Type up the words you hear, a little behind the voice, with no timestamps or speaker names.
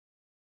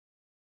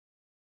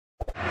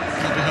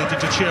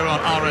here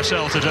on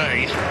RSL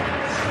today.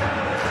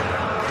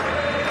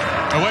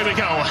 Away we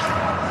go.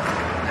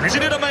 And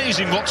isn't it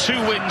amazing what 2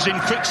 wins in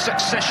quick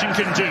succession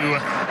can do?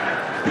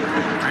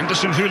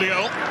 Anderson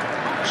Julio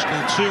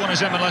scored 2 on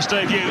his MLS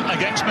debut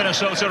against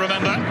Minnesota,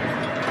 remember.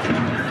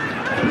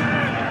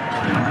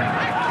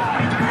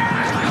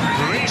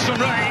 Breeze from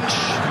range.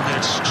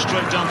 It's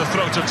straight down the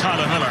throat of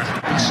Tyler Miller.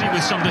 Let's see,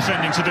 with some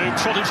defending to do.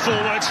 Prodded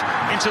forward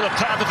into the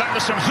path of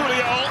Anderson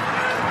Julio.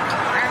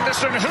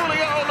 Anderson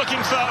Julio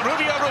looking for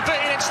Rubio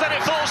Rubin. Instead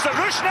it falls to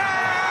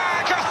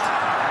Rusnak.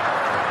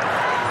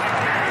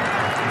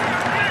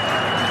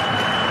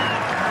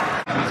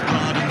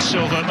 Card and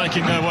Silva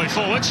making their way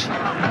forward.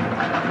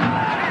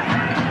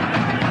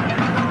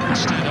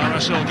 Instead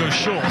RSL goes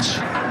short.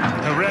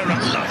 Herrera,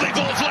 lovely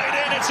ball played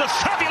in. It's a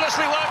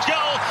fabulously worked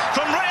goal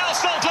from Real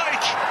Salt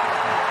Lake.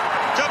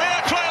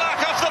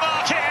 Off the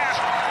mark here.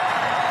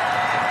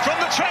 From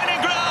the training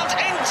ground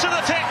into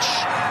the pitch.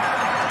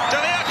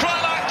 Damir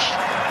Kreilach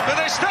with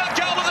his 3rd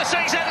goal of the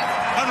season,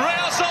 and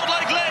Real Salt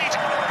Lake lead.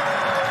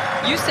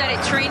 You said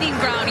it, training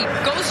ground. He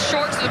goes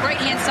short to the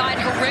right-hand side.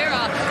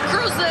 Herrera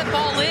curls that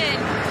ball in.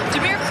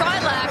 Damir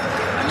Kreilach,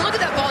 I mean, look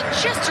at that ball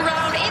just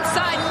around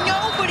inside.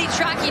 Nobody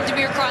tracking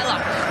Damir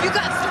Kreilach. You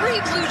got 3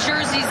 blue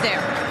jerseys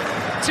there.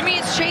 To me,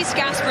 it's Chase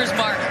Gasper's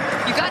mark.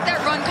 You got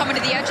that run coming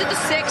to the edge of the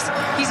 6.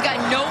 He's got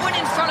no one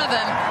in front of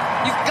him.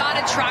 You've got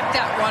to track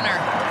that runner.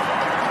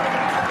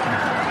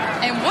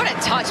 And what a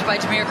touch by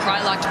Damir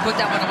Kreilach to put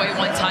that one away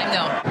one time,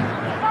 though.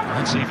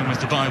 That's even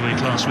with the bye week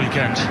last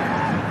weekend.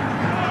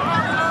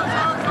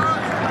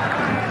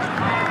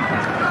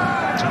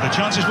 So the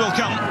chances will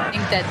come. I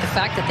think that the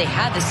fact that they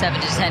had the 7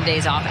 to 10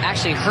 days off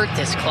actually hurt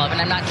this club.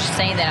 And I'm not just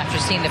saying that after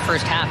seeing the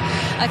first half.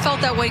 I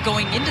felt that way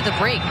going into the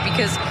break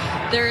because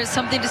there is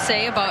something to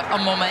say about a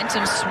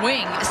momentum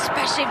swing,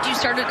 especially if you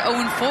started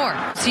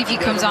 0-4. See if he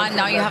comes on.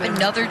 Now you have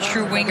another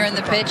true winger in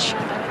the pitch.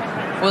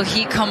 Will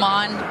he come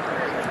on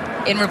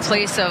in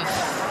replace of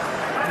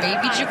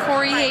maybe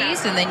Ja'Cory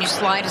Hayes? And then you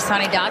slide to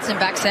Sonny Dotson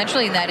back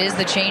centrally, and that is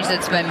the change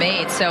that's been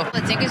made. So I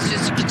think it's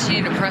just to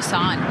continue to press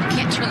on. You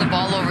can't turn the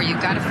ball over.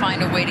 You've got to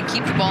find a way to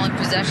keep the ball in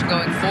possession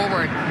going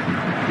forward.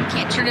 You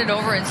can't turn it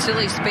over in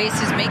silly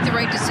spaces. Make the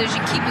right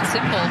decision. Keep it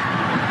simple.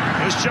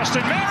 Here's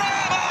Justin Miller.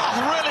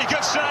 Really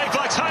good save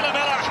by Tyler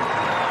Miller.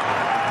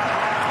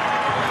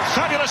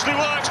 Fabulously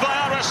worked by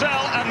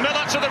RSL, and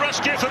Miller to the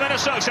rescue for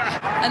Minnesota.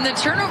 And the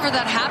turnover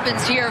that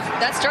happens here,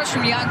 that starts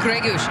from Jan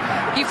Greguš.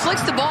 He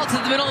flicks the ball to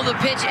the middle of the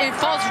pitch, and it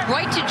falls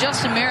right to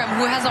Justin Merrim,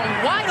 who has a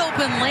wide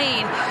open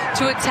lane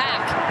to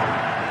attack.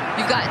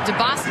 You've got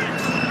DeBoss.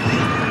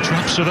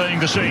 Trap surveying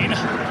the scene.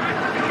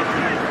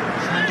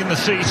 Finding the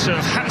feet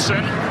of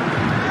Hansen.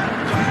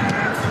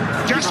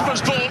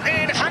 Gasper's ball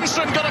in.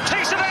 Hansen got a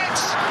piece of it,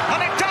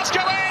 and it does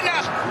go in.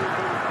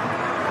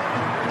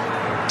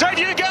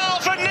 Debut goal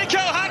for Nico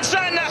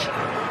Hansen.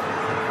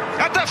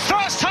 At the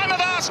first time of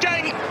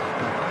asking,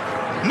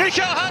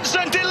 Nico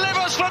Hansen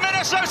delivers for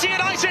Minnesota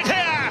United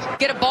here.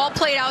 Get a ball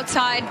played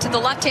outside to the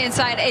left-hand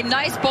side. A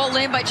nice ball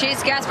in by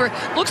Chase Gasper.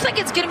 Looks like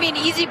it's going to be an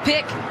easy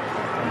pick.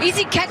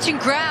 Easy catch and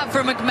grab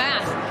for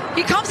McMath.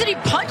 He comes and he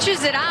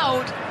punches it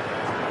out.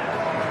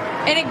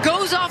 And it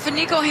goes off of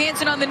Nico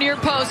Hansen on the near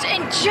post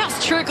and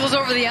just trickles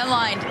over the end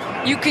line.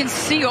 You can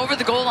see over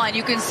the goal line.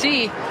 You can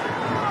see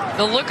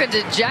the look of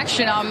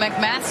dejection on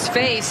McMath's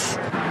face.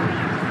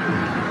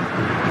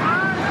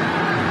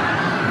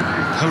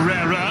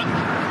 Herrera,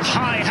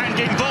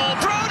 high-hanging ball.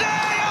 Brody!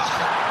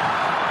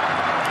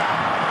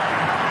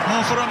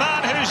 Oh, for a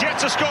man who's yet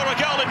to score a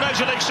goal in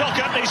Major League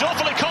Soccer, he's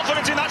awfully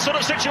confident in that sort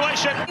of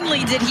situation.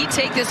 Only did he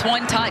take this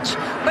one touch,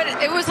 but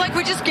it was like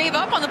we just gave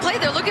up on the play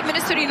there. Look at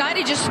Minnesota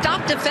United just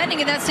stopped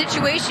defending in that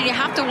situation. You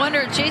have to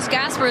wonder if Chase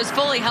Gasper is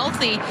fully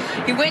healthy.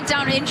 He went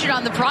down injured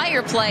on the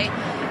prior play.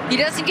 He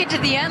doesn't get to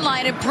the end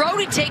line, and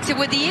Brody takes it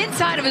with the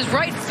inside of his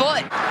right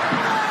foot.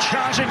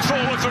 Charging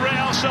forward for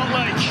Real Salt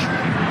Lake.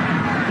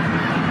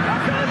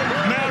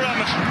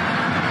 Merrim.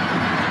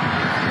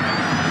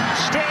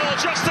 Still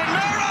Justin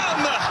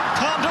Merrim.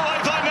 Palmed away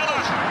by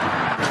Miller.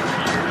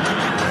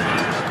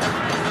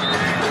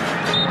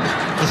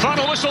 The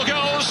final whistle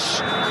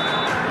goes.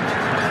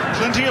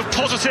 Plenty of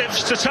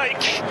positives to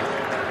take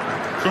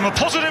from a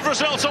positive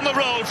result on the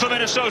road for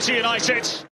Minnesota United.